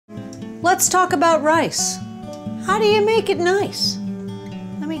Let's talk about rice. How do you make it nice?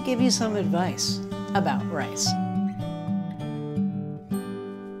 Let me give you some advice about rice.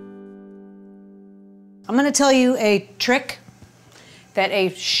 I'm going to tell you a trick that a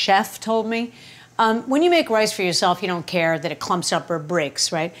chef told me. When you make rice for yourself, you don't care that it clumps up or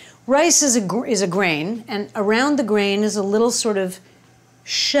breaks, right? Rice is a grain, and around the grain is a little sort of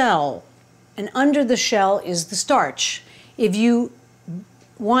shell, and under the shell is the starch. If you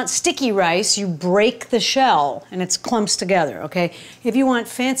want sticky rice, you break the shell and it clumps together, okay? If you want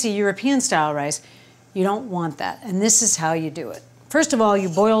fancy European style rice, you don't want that, and this is how you do it. First of all, you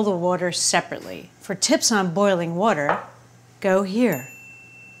boil the water separately. For tips on boiling water, go here.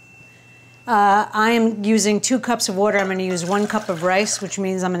 I am using 2 cups of water. I'm going to use 1 cup of rice, which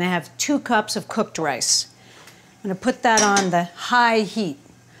means I'm going to have 2 cups of cooked rice. I'm going to put that on the high heat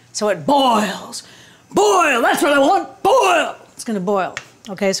so it boils. Boil! That's what I want! Boil! It's going to boil.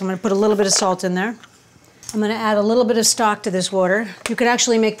 Okay, so I'm going to put a little bit of salt in there. I'm going to add a little bit of stock to this water. You could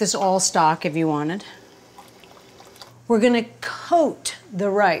actually make this all stock if you wanted. We're going to coat the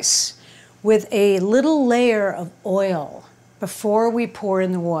rice with a little layer of oil before we pour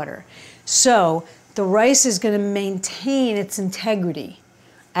in the water. So the rice is going to maintain its integrity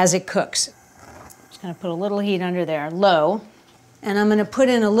as it cooks. Just going to put a little heat under there, low. And I'm going to put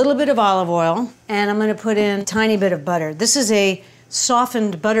in a little bit of olive oil, and I'm going to put in a tiny bit of butter. This is a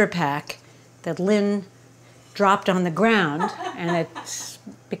softened butter pack that Lynn dropped on the ground, and it's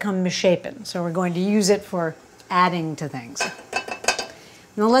become misshapen. So we're going to use it for adding to things.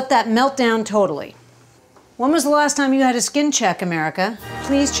 I'm going to let that melt down totally. When was the last time you had a skin check, America?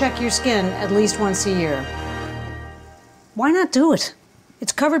 Please check your skin at least once a year. Why not do it?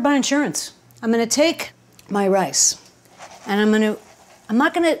 It's covered by insurance. I'm going to take my rice, and I'm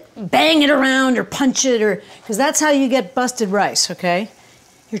not going to bang it around or punch it, because that's how you get busted rice, okay?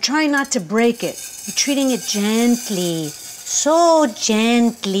 You're trying not to break it. You're treating it gently, so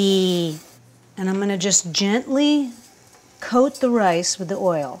gently. And I'm going to just gently coat the rice with the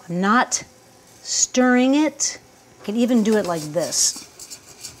oil. I'm not stirring it. I can even do it like this.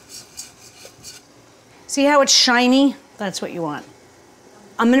 See how it's shiny? That's what you want.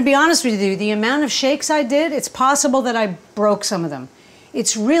 I'm going to be honest with you, the amount of shakes I did, it's possible that I broke some of them.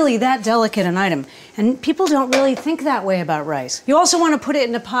 It's really that delicate an item. And people don't really think that way about rice. You also want to put it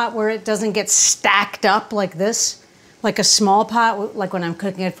in a pot where it doesn't get stacked up like this, like a small pot, like when I'm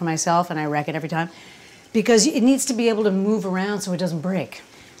cooking it for myself and I wreck it every time, because it needs to be able to move around so it doesn't break.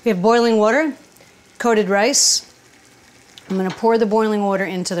 We have boiling water, coated rice. I'm going to pour the boiling water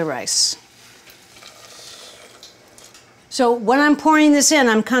into the rice. So when I'm pouring this in,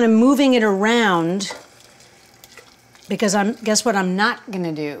 I'm kind of moving it around, because guess what I'm not going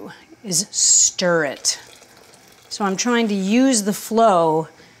to do is stir it. So I'm trying to use the flow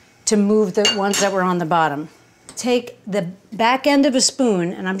to move the ones that were on the bottom. Take the back end of a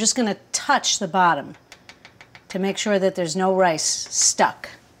spoon, and I'm just going to touch the bottom to make sure that there's no rice stuck.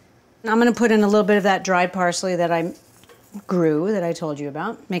 I'm going to put in a little bit of that dried parsley that I grew, that I told you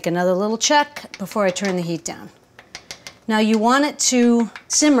about. Make another little check before I turn the heat down. Now you want it to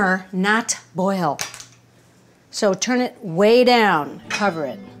simmer, not boil. So turn it way down, cover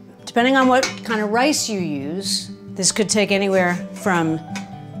it. Depending on what kind of rice you use, this could take anywhere from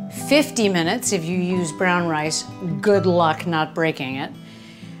 50 minutes if you use brown rice. Good luck not breaking it.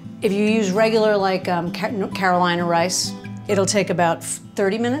 If you use regular, like Carolina rice, it'll take about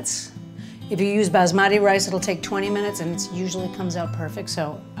 30 minutes. If you use basmati rice, it'll take 20 minutes, and it usually comes out perfect,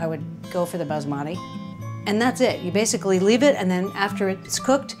 so I would go for the basmati. And that's it. You basically leave it, and then after it's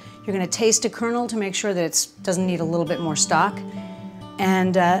cooked, you're going to taste a kernel to make sure that it doesn't need a little bit more stock.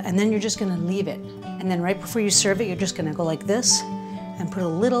 And then you're just going to leave it. And then right before you serve it, you're just going to go like this and put a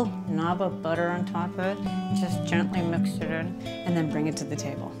little knob of butter on top of it. Just gently mix it in, and then bring it to the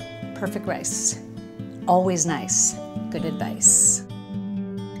table. Perfect rice. Always nice. Good advice.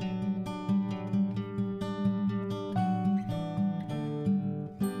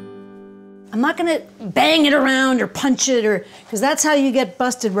 I'm not going to bang it around or punch it, because that's how you get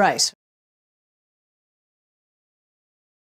busted rice.